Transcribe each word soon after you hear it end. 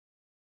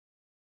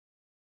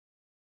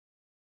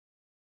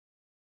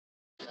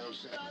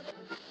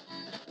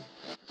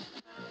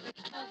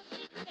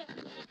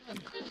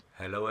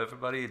Hello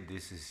everybody,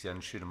 this is Jan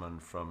Schünemann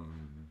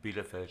from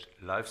Bielefeld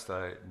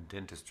Lifestyle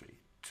Dentistry.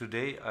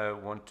 Today I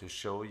want to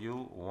show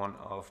you one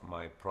of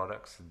my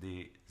products,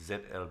 the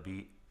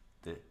ZLB,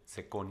 the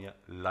Zirconia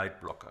Light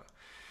Blocker,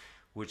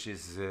 which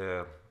is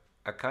a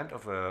kind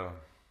of a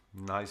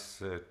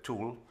nice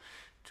tool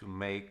to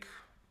make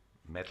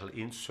metal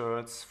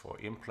inserts for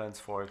implants,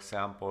 for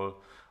example,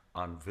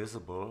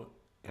 invisible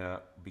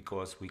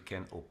because we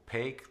can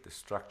opaque the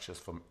structures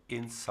from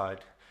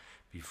inside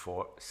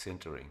before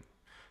sintering.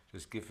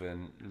 Just give a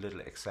little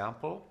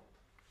example.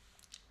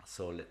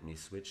 So let me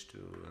switch to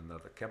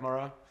another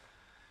camera.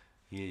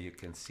 Here you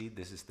can see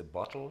this is the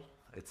bottle.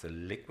 It's a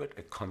liquid,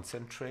 a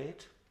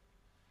concentrate.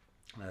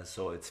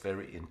 So it's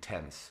very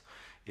intense.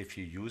 If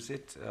you use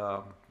it,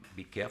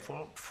 be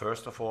careful.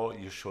 First of all,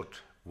 you should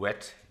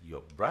wet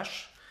your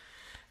brush.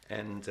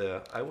 And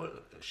I will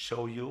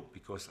show you,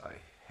 because I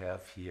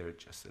have here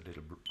just a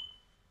little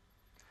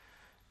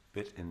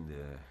bit in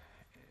the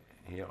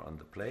here on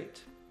the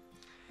plate.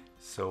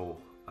 So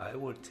I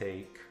will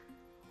take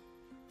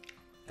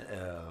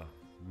a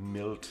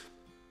milled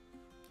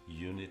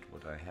unit,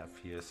 what I have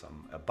here,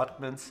 some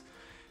abutments.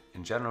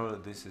 In general,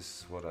 this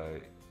is what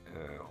I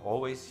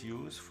always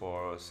use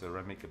for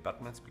ceramic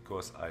abutments,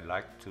 because I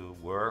like to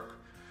work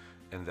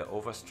in the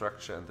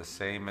overstructure and the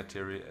same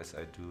material as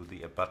I do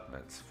the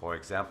abutments. For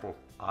example,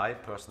 I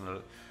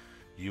personally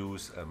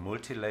use a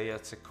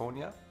multi-layered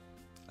zirconia,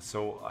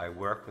 so I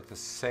work with the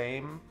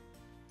same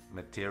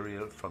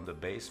material from the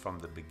base, from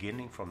the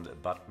beginning, from the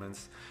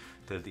abutments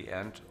till the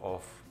end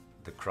of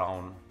the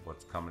crown,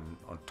 what's coming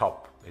on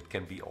top. It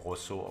can be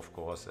also, of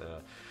course,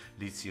 a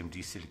lithium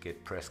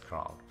disilicate press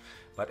crown.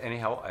 But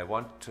anyhow, I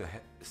want to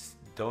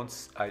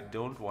I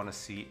don't want to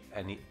see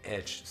any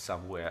edge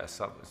somewhere,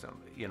 some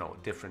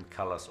different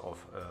colors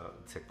of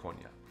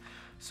zirconia.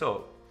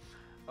 So,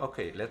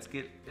 okay, let's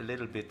get a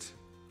little bit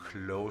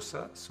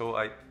closer. So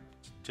I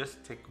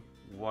just take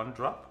one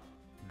drop.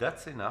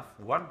 That's enough.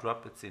 One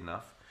drop, it's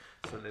enough.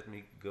 So let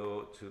me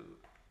go to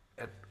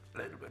a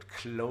little bit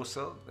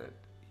closer that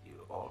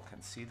you all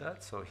can see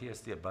that. So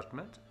here's the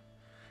abutment.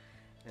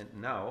 And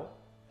now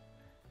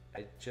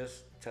I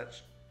just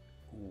touch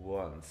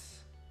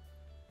once.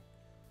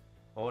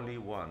 Only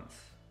once.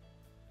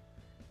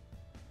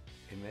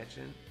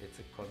 Imagine it's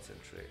a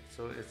concentrate.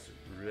 So it's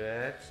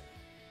red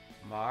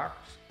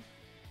marked.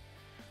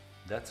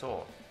 That's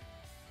all.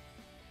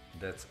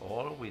 That's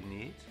all we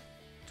need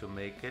to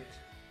make it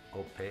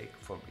opaque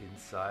from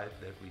inside,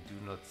 that we do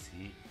not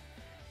see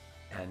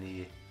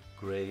any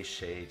gray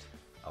shade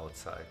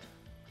outside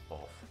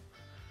of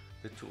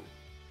the tool.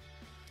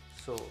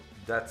 So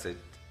that's it.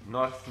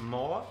 Not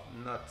more,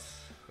 not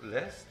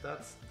less.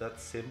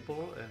 That's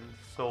simple. And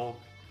so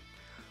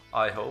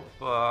I hope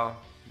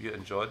you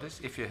enjoy this.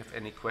 If you have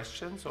any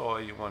questions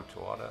or you want to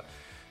order,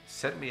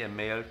 send me a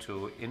mail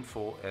to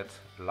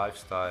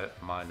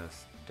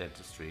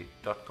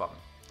info@lifestyle-dentistry.com.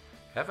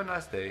 Have a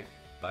nice day.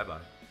 Bye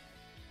bye.